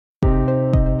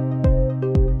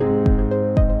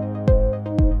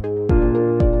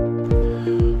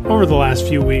Over the last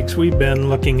few weeks, we've been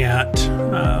looking at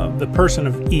the person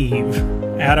of Eve,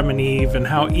 Adam and Eve, and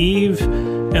how Eve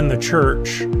and the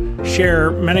church share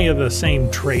many of the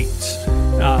same traits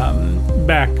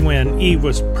back when Eve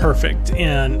was perfect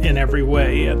in every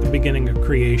way at the beginning of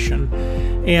creation.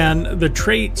 And the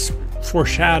traits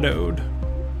foreshadowed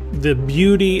the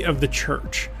beauty of the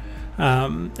church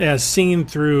as seen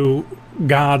through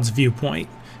God's viewpoint.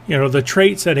 You know, the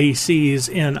traits that he sees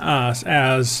in us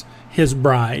as his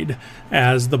bride,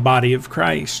 as the body of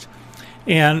Christ.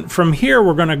 And from here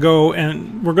we're going to go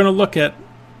and we're going to look at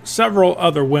several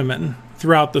other women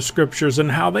throughout the scriptures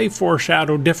and how they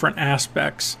foreshadow different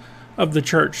aspects of the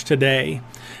church today.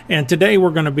 And today we're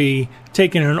going to be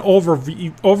taking an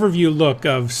overview look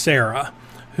of Sarah,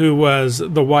 who was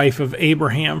the wife of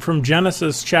Abraham, from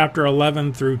Genesis chapter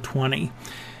 11 through 20.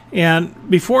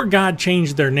 And before God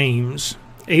changed their names,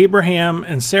 Abraham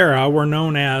and Sarah were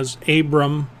known as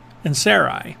Abram and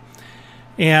Sarai.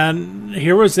 And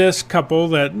here was this couple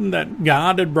that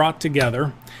God had brought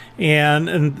together, and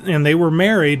they were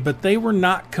married, but they were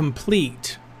not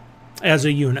complete as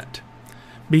a unit,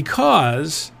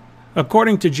 because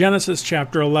according to Genesis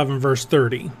chapter 11 verse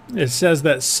 30, it says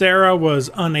that Sarah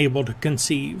was unable to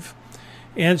conceive.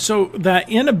 And so that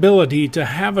inability to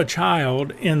have a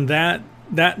child in that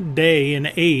day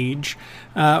and age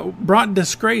brought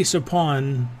disgrace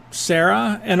upon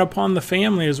Sarah and upon the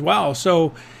family as well.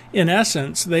 So in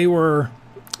essence, they were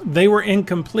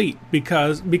incomplete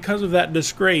because of that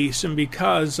disgrace, and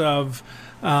because of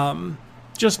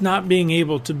just not being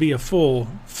able to be a full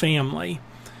family.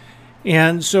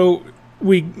 And so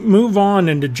we move on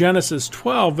into Genesis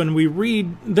 12, and we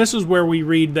read, this is where we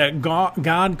read that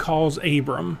God calls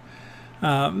Abram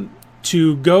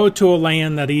to go to a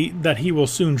land that he will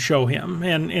soon show him.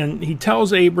 And he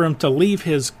tells Abram to leave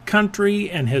his country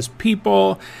and his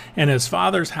people and his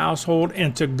father's household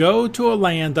and to go to a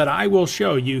land that I will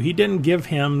show you. He didn't give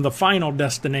him the final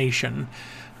destination,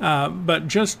 but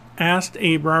just asked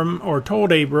Abram, or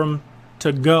told Abram,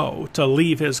 to go, to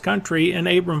leave his country, and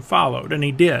Abram followed, and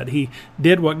he did. He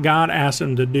did what God asked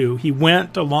him to do. He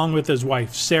went along with his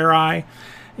wife Sarai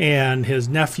and his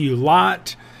nephew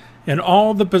Lot, and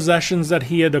all the possessions that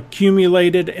he had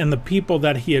accumulated and the people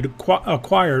that he had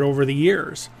acquired over the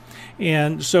years.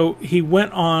 And so he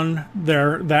went on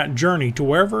that journey to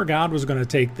wherever God was going to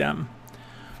take them.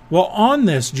 Well, on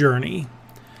this journey,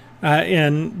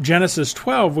 in Genesis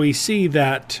 12, we see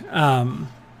that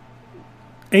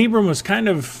Abram was kind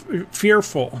of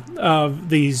fearful of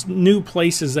these new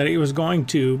places that he was going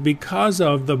to because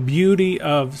of the beauty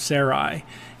of Sarai,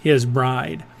 his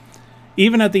bride.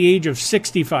 Even at the age of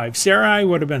 65, Sarai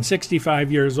would have been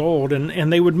 65 years old,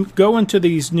 and they would go into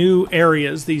these new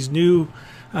areas, these new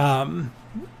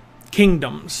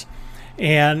kingdoms,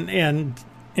 and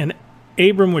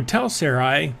Abram would tell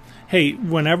Sarai, hey,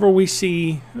 whenever we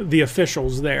see the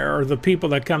officials there, or the people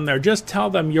that come there, just tell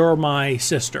them you're my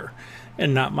sister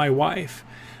and not my wife.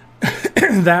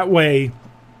 That way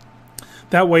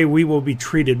we will be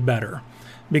treated better.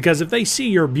 Because if they see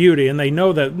your beauty and they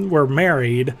know that we're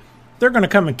married, they're going to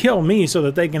come and kill me so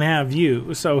that they can have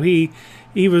you. So he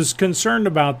was concerned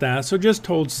about that. So just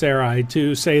told Sarai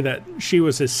to say that she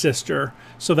was his sister,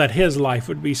 so that his life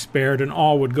would be spared and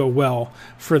all would go well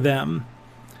for them.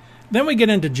 Then we get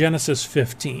into Genesis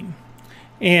 15.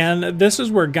 And this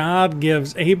is where God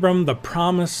gives Abram the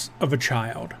promise of a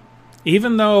child.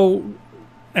 Even though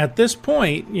at this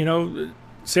point, you know,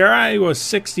 Sarai was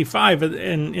 65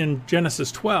 in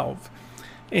Genesis 12.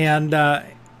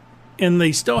 And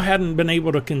they still hadn't been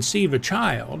able to conceive a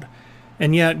child.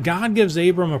 And yet God gives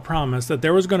Abram a promise that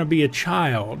there was going to be a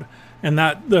child, and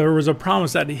that there was a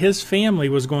promise that his family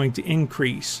was going to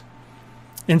increase.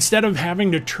 Instead of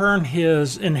having to turn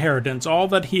his inheritance, all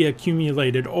that he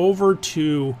accumulated, over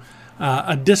to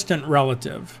a distant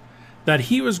relative, that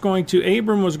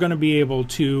Abram was going to be able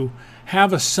to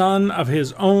have a son of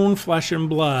his own flesh and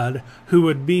blood who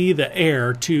would be the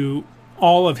heir to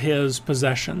all of his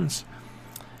possessions.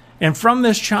 And from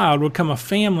this child would come a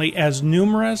family as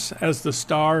numerous as the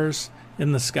stars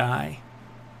in the sky.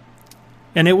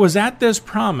 And it was at this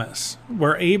promise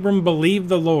where Abram believed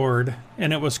the Lord,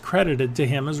 and it was credited to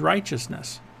him as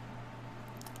righteousness.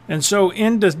 And so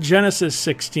into Genesis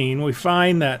 16, we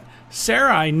find that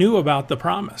Sarai knew about the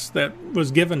promise that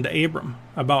was given to Abram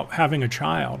about having a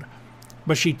child,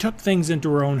 but she took things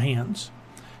into her own hands.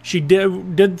 She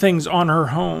did things on her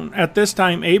own. At this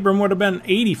time, Abram would have been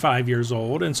 85 years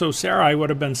old, and so Sarai would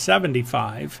have been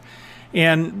 75.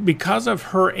 And because of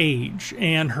her age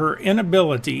and her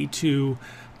inability to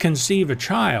conceive a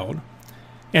child,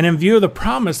 And in view of the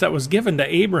promise that was given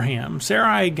to Abraham,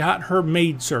 Sarai got her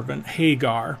maidservant,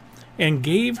 Hagar, and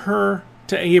gave her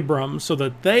to Abram so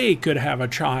that they could have a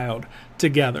child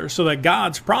together, so that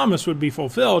God's promise would be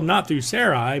fulfilled, not through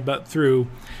Sarai, but through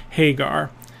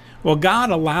Hagar. Well, God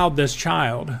allowed this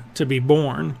child to be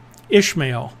born.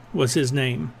 Ishmael was his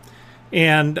name.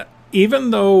 And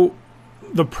even though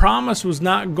the promise was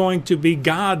not going to be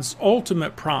God's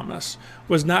ultimate promise,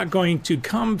 was not going to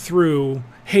come through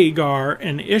Hagar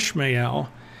and Ishmael,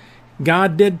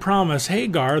 God did promise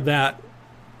Hagar that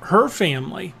her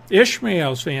family,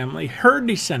 Ishmael's family, her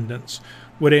descendants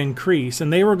would increase,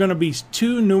 and they were going to be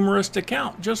too numerous to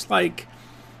count, just like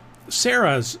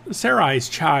Sarai's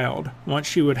child once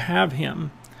she would have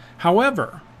him.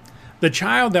 However, the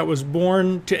child that was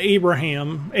born to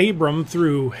Abram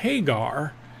through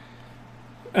Hagar,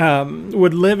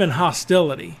 would live in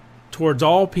hostility towards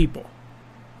all people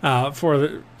for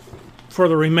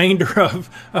the remainder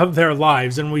of their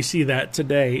lives, and we see that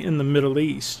today in the Middle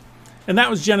East. And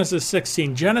that was Genesis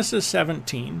 16. Genesis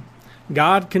 17,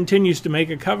 God continues to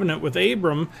make a covenant with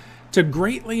Abram to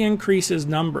greatly increase his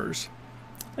numbers,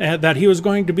 that he was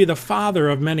going to be the father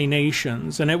of many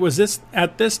nations. And it was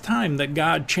at this time that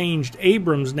God changed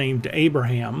Abram's name to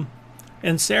Abraham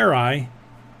and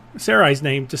Sarai's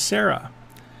name to Sarah.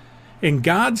 And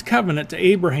God's covenant to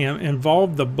Abraham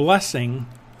involved the blessing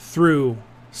through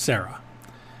Sarah.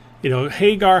 You know,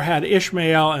 Hagar had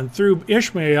Ishmael, and through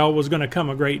Ishmael was going to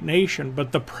come a great nation.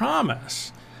 But the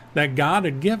promise that God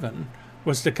had given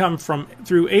was to come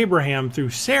through Abraham,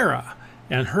 through Sarah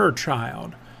and her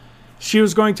child. She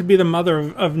was going to be the mother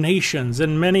of nations,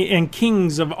 and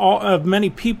kings of many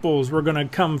peoples were going to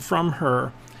come from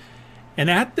her. And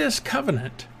at this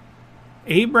covenant,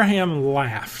 Abraham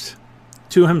laughed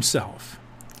to himself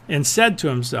and said to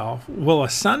himself, "Will a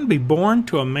son be born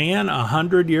to a man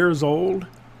 100 years old?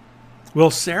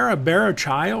 Will Sarah bear a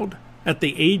child at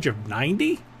the age of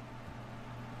 90?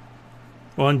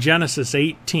 Well, in Genesis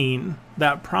 18,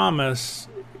 that promise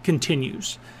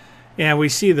continues. And we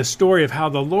see the story of how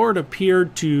the Lord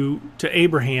appeared to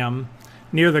Abraham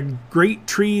near the great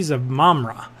trees of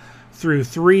Mamre through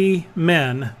 3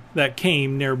 men that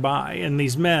came nearby. And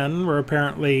these men were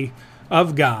apparently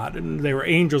of God, and they were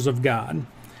angels of God.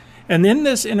 And in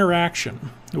this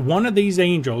interaction, one of these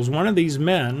angels, one of these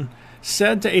men,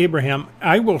 said to Abraham,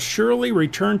 "I will surely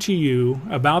return to you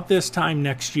about this time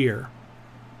next year,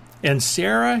 and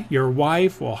Sarah, your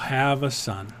wife, will have a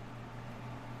son."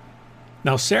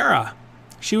 Now Sarah,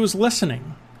 she was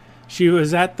listening. She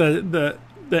was at the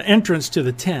entrance to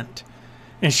the tent,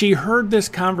 and she heard this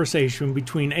conversation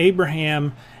between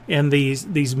Abraham and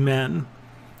these men,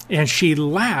 and she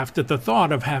laughed at the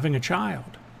thought of having a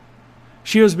child.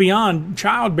 She was beyond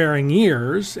childbearing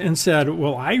years and said,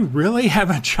 "Will I really have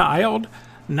a child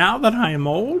now that I am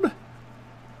old?"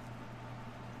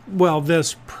 Well,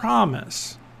 this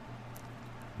promise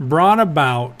brought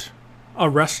about a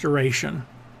restoration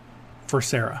for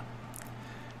Sarah.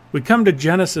 We come to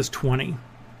Genesis 20,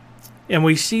 and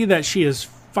we see that she is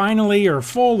finally or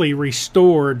fully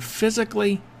restored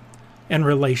physically and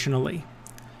relationally,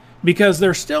 because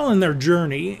they're still in their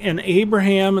journey, and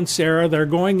Abraham and Sarah, they're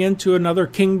going into another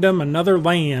kingdom, another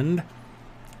land,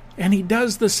 and he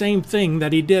does the same thing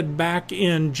that he did back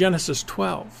in Genesis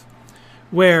 12,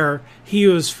 where he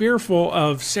was fearful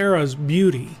of Sarah's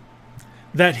beauty,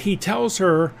 that he tells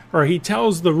her, or he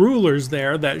tells the rulers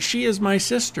there, that she is my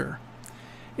sister.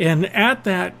 And at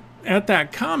that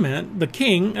comment, the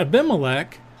king,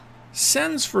 Abimelech,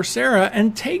 sends for Sarah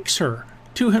and takes her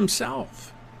to himself.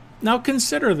 Now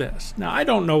consider this. Now, I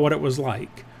don't know what it was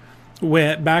like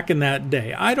back in that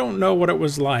day. I don't know what it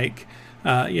was like.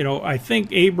 I think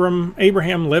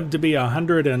Abraham lived to be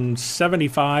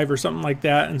 175 or something like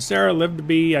that, and Sarah lived to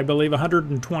be, I believe,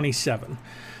 127.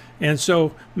 And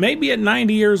so maybe at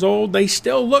 90 years old, they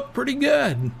still look pretty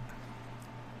good.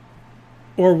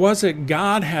 Or was it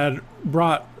God had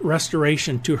brought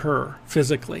restoration to her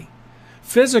physically?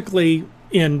 Physically,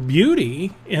 in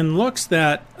beauty, in looks,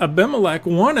 that Abimelech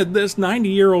wanted this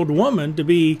 90-year-old woman to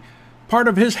be part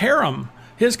of his harem,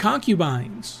 his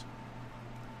concubines.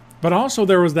 But also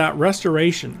there was that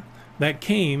restoration that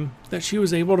came, that she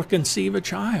was able to conceive a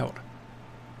child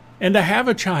and to have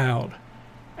a child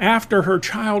after her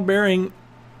childbearing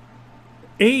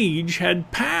age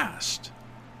had passed.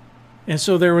 And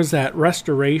so there was that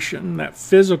restoration, that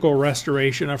physical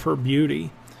restoration of her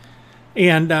beauty.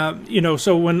 And,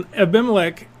 so when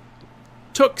Abimelech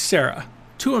took Sarah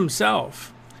to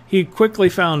himself, he quickly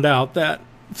found out that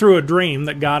through a dream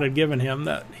that God had given him,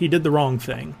 that he did the wrong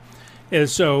thing. And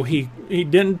so he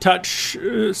didn't touch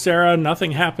Sarah,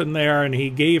 nothing happened there, and he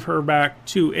gave her back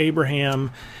to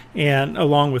Abraham, and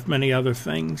along with many other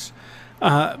things.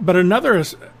 But another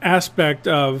aspect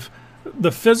of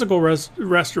The physical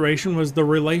restoration was the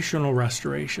relational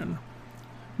restoration.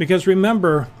 Because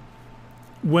remember,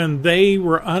 when they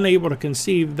were unable to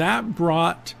conceive, that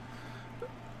brought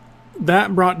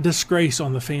disgrace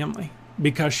on the family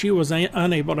because she was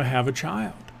unable to have a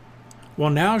child.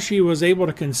 Well, now she was able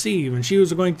to conceive, and she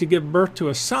was going to give birth to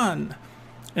a son,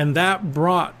 and that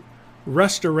brought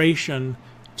restoration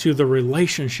to the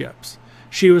relationships.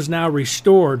 She was now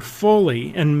restored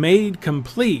fully and made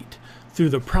complete through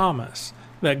the promise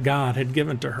that God had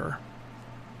given to her.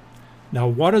 Now,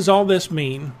 what does all this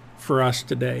mean for us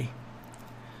today?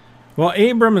 Well,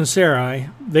 Abram and Sarai,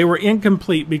 they were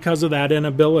incomplete because of that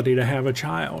inability to have a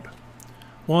child.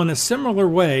 Well, in a similar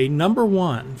way, number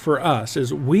one for us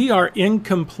is we are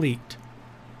incomplete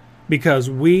because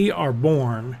we are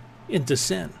born into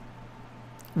sin.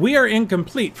 We are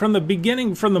incomplete from the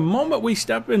beginning, from the moment we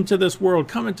step into this world,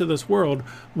 come into this world,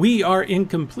 we are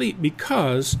incomplete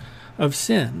because of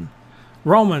sin.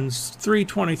 Romans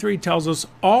 3:23 tells us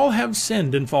all have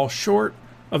sinned and fall short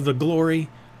of the glory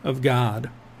of God.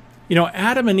 You know,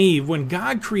 Adam and Eve, when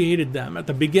God created them at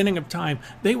the beginning of time,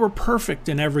 they were perfect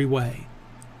in every way.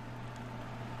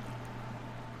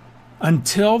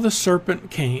 Until the serpent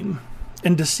came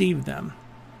and deceived them.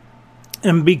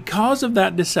 And because of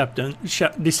that deception,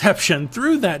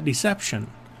 through that deception,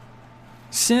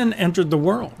 sin entered the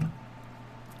world.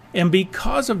 And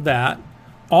because of that,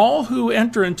 all who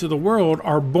enter into the world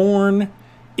are born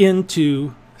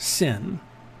into sin.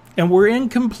 And we're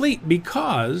incomplete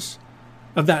because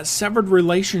of that severed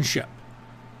relationship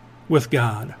with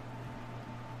God.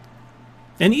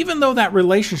 And even though that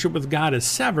relationship with God is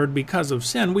severed because of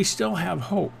sin, we still have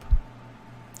hope.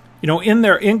 You know, in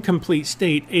their incomplete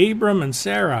state, Abram and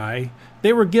Sarai,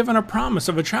 they were given a promise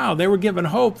of a child. They were given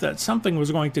hope that something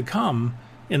was going to come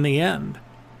in the end.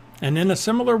 And in a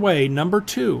similar way, number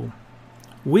two,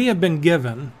 we have been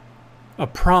given a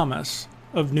promise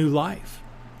of new life.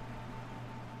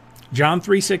 John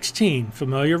 3:16,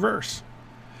 familiar verse.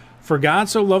 For God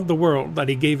so loved the world that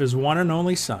he gave his one and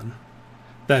only Son,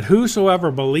 that whosoever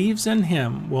believes in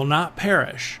him will not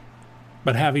perish,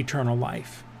 but have eternal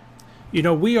life. You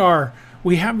know, we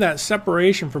have that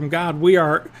separation from God.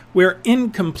 We're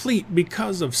incomplete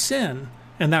because of sin,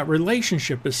 and that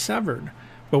relationship is severed.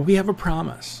 But we have a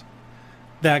promise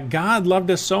that God loved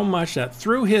us so much that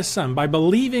through his Son, by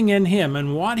believing in him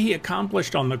and what he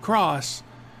accomplished on the cross,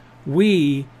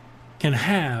 we can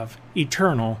have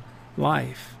eternal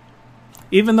life.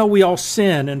 Even though we all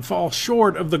sin and fall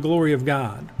short of the glory of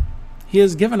God, he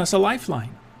has given us a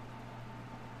lifeline.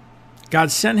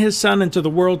 God sent his Son into the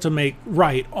world to make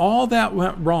right all that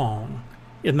went wrong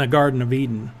in the Garden of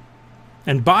Eden.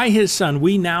 And by his Son,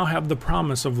 we now have the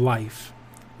promise of life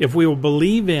if we will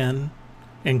believe in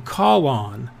and call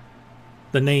on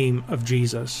the name of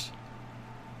Jesus.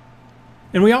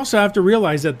 And we also have to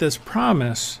realize that this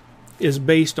promise is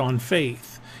based on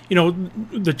faith. You know,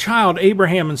 the child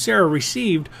Abraham and Sarah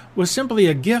received was simply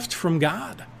a gift from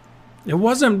God. It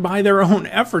wasn't by their own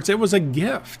efforts. It was a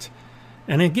gift.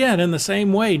 And again, in the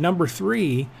same way, number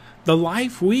three, the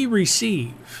life we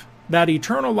receive, that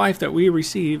eternal life that we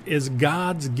receive, is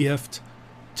God's gift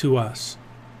to us.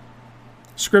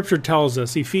 Scripture tells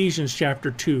us, Ephesians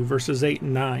chapter 2, verses 8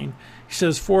 and 9, he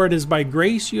says, for it is by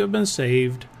grace you have been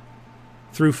saved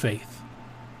through faith.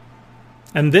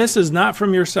 And this is not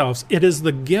from yourselves. It is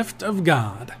the gift of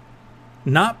God,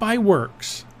 not by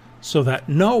works, so that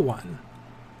no one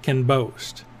can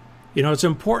boast. You know, it's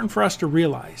important for us to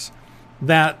realize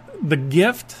that the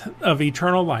gift of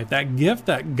eternal life, that gift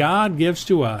that God gives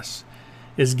to us,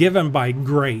 is given by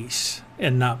grace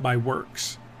and not by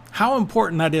works. How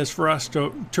important that is for us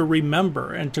to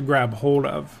remember and to grab hold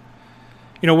of.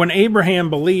 You know, when Abraham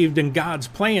believed in God's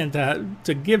plan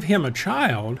to give him a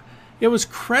child, it was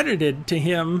credited to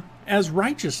him as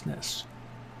righteousness.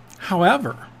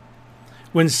 However,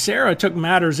 when Sarah took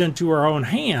matters into her own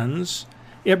hands,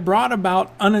 it brought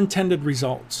about unintended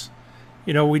results.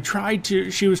 You know,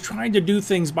 she was trying to do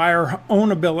things by her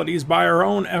own abilities, by her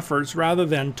own efforts, rather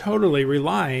than totally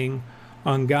relying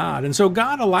on God. And so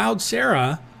God allowed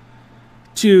Sarah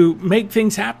to make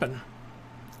things happen.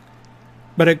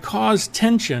 But it caused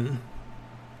tension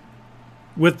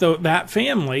with that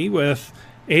family, with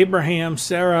Abraham,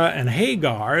 Sarah, and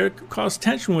Hagar. It caused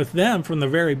tension with them from the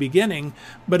very beginning,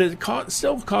 but it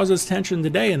still causes tension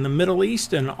today in the Middle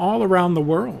East and all around the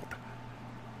world.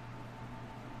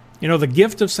 You know, the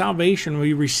gift of salvation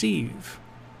we receive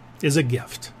is a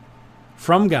gift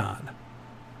from God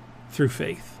through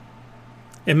faith.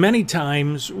 And many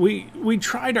times we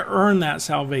try to earn that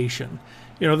salvation.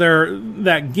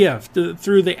 that gift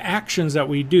through the actions that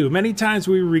we do. Many times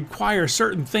we require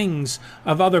certain things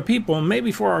of other people, and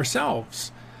maybe for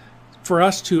ourselves, for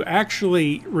us to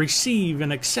actually receive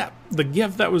and accept the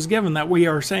gift that was given, that we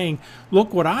are saying,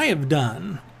 look what I have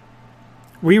done.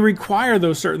 We require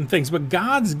those certain things, but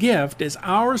God's gift is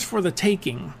ours for the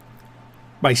taking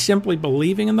by simply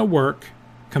believing in the work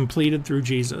completed through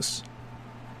Jesus.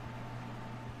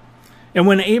 And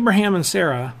when Abraham and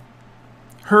Sarah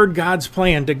heard God's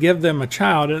plan to give them a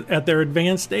child at their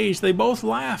advanced age, they both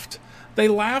laughed. They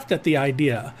laughed at the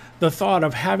idea, the thought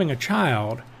of having a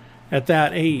child at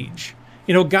that age.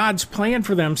 God's plan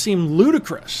for them seemed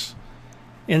ludicrous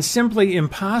and simply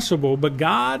impossible, but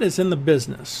God is in the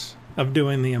business of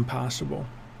doing the impossible.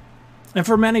 And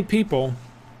for many people,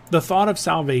 the thought of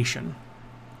salvation,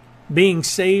 being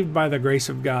saved by the grace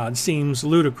of God, seems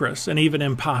ludicrous and even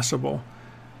impossible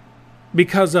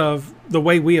because of the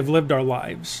way we have lived our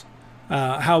lives,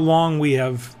 how long we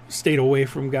have stayed away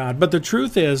from God. But the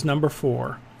truth is, number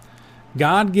 4,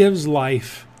 God gives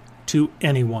life to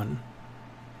anyone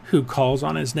who calls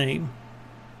on his name.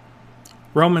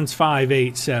 Romans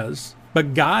 5:8 says,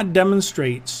 "But God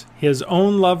demonstrates his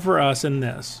own love for us in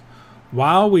this: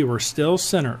 while we were still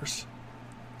sinners,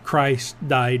 Christ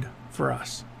died for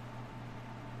us."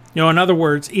 In other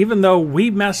words, even though we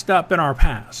messed up in our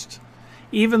past,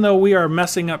 even though we are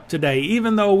messing up today,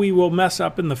 even though we will mess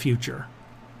up in the future,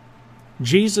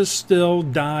 Jesus still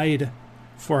died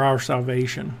for our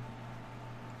salvation.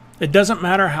 It doesn't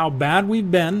matter how bad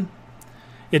we've been.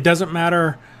 It doesn't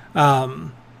matter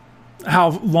how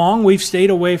long we've stayed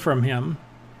away from him.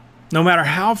 No matter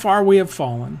how far we have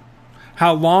fallen,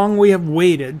 how long we have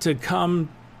waited to come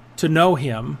to know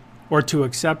him or to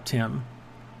accept him,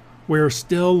 we're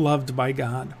still loved by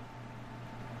God.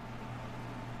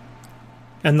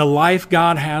 And the life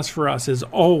God has for us is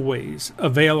always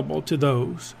available to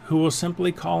those who will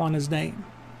simply call on his name.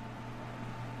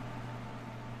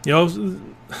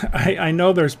 I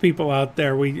know there's people out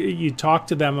there, you talk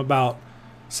to them about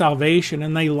salvation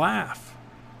and they laugh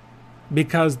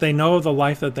because they know the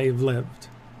life that they've lived.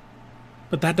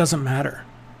 But that doesn't matter.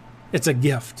 It's a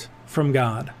gift from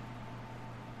God.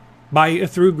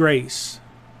 Through grace.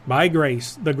 By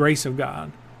grace, the grace of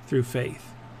God, through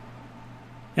faith.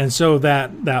 And so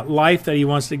that life that he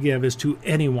wants to give is to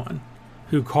anyone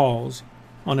who calls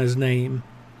on his name.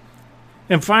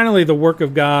 And finally, the work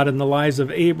of God in the lives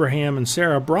of Abraham and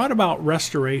Sarah brought about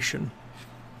restoration.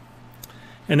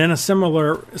 And in a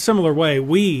similar way,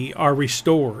 we are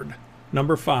restored.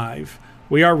 Number 5,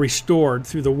 we are restored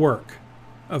through the work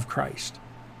of Christ.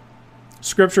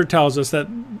 Scripture tells us that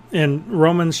in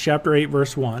Romans chapter 8,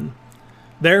 verse 1,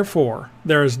 "Therefore,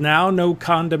 there is now no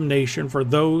condemnation for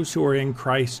those who are in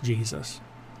Christ Jesus."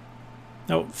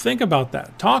 Now, think about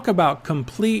that. Talk about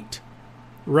complete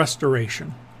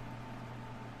restoration.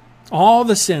 All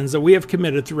the sins that we have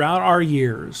committed throughout our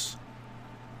years,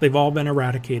 they've all been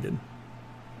eradicated.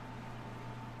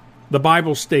 The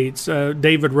Bible states,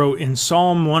 David wrote in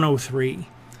Psalm 103,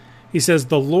 he says,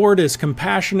 "The Lord is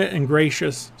compassionate and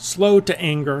gracious, slow to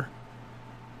anger,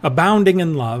 abounding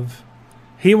in love.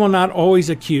 He will not always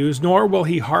accuse, nor will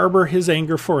he harbor his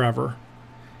anger forever.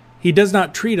 He does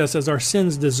not treat us as our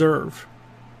sins deserve,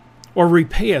 or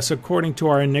repay us according to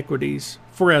our iniquities.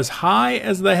 For as high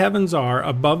as the heavens are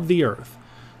above the earth,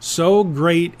 so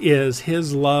great is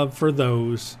his love for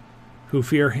those who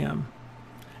fear him.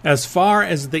 As far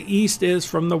as the east is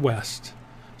from the west,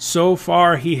 so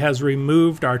far he has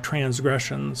removed our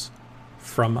transgressions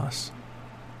from us."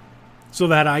 So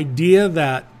that idea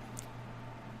that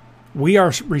we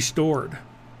are restored,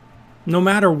 no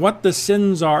matter what the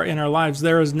sins are in our lives,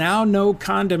 there is now no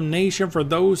condemnation for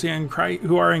those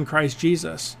who are in Christ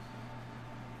Jesus.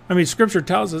 I mean, Scripture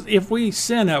tells us if we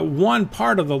sin at one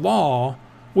part of the law,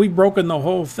 we've broken the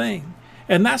whole thing.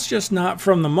 And that's just not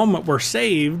from the moment we're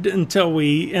saved until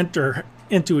we enter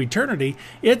into eternity.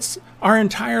 It's our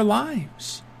entire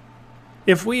lives.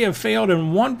 If we have failed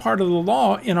in one part of the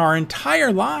law in our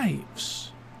entire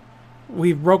lives,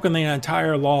 we've broken the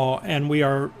entire law and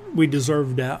we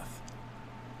deserve death.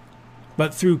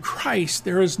 But through Christ,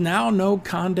 there is now no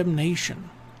condemnation,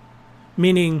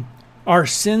 meaning our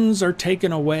sins are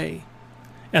taken away.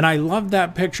 And I love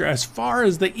that picture. As far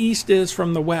as the east is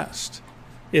from the west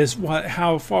is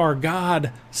how far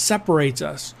God separates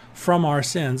us from our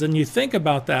sins. And you think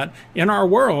about that in our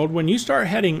world, when you start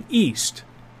heading east,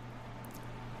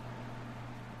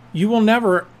 you will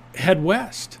never head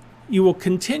west. You will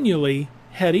continually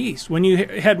head east. When you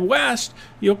head west,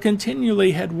 you'll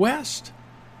continually head west.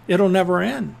 It'll never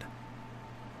end.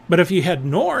 But if you head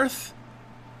north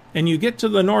and you get to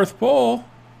the North Pole,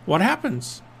 what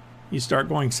happens? you start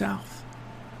going south.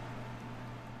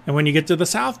 And when you get to the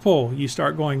South Pole, you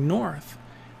start going north.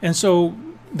 And so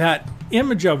that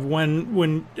image of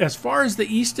when as far as the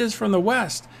east is from the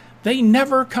west, they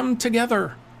never come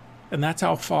together. And that's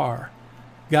how far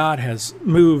God has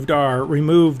removed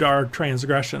our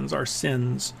transgressions, our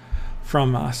sins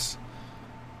from us.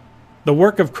 The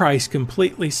work of Christ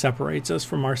completely separates us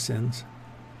from our sins.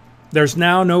 There's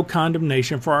now no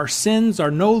condemnation, for our sins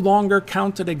are no longer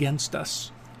counted against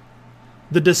us.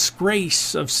 The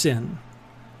disgrace of sin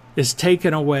is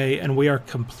taken away, and we are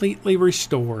completely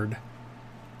restored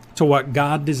to what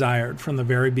God desired from the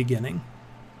very beginning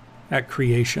at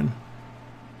creation.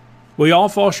 We all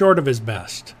fall short of His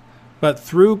best, but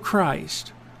through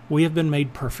Christ we have been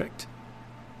made perfect,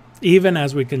 even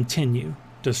as we continue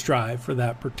to strive for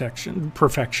that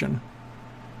perfection.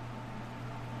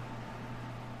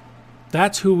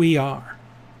 That's who we are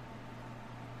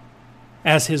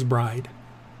as His bride,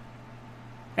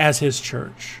 as His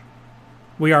church.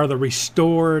 We are the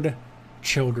restored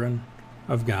children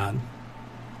of God.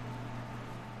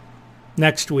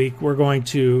 Next week, we're going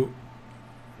to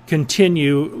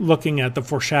continue looking at the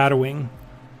foreshadowing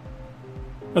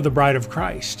of the bride of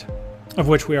Christ, of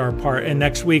which we are a part. And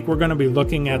next week, we're going to be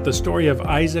looking at the story of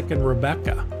Isaac and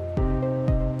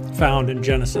Rebekah, found in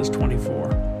Genesis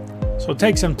 24. So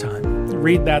take some time,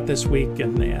 read that this week,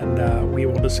 and we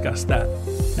will discuss that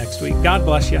next week. God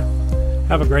bless you.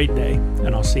 Have a great day,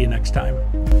 and I'll see you next time.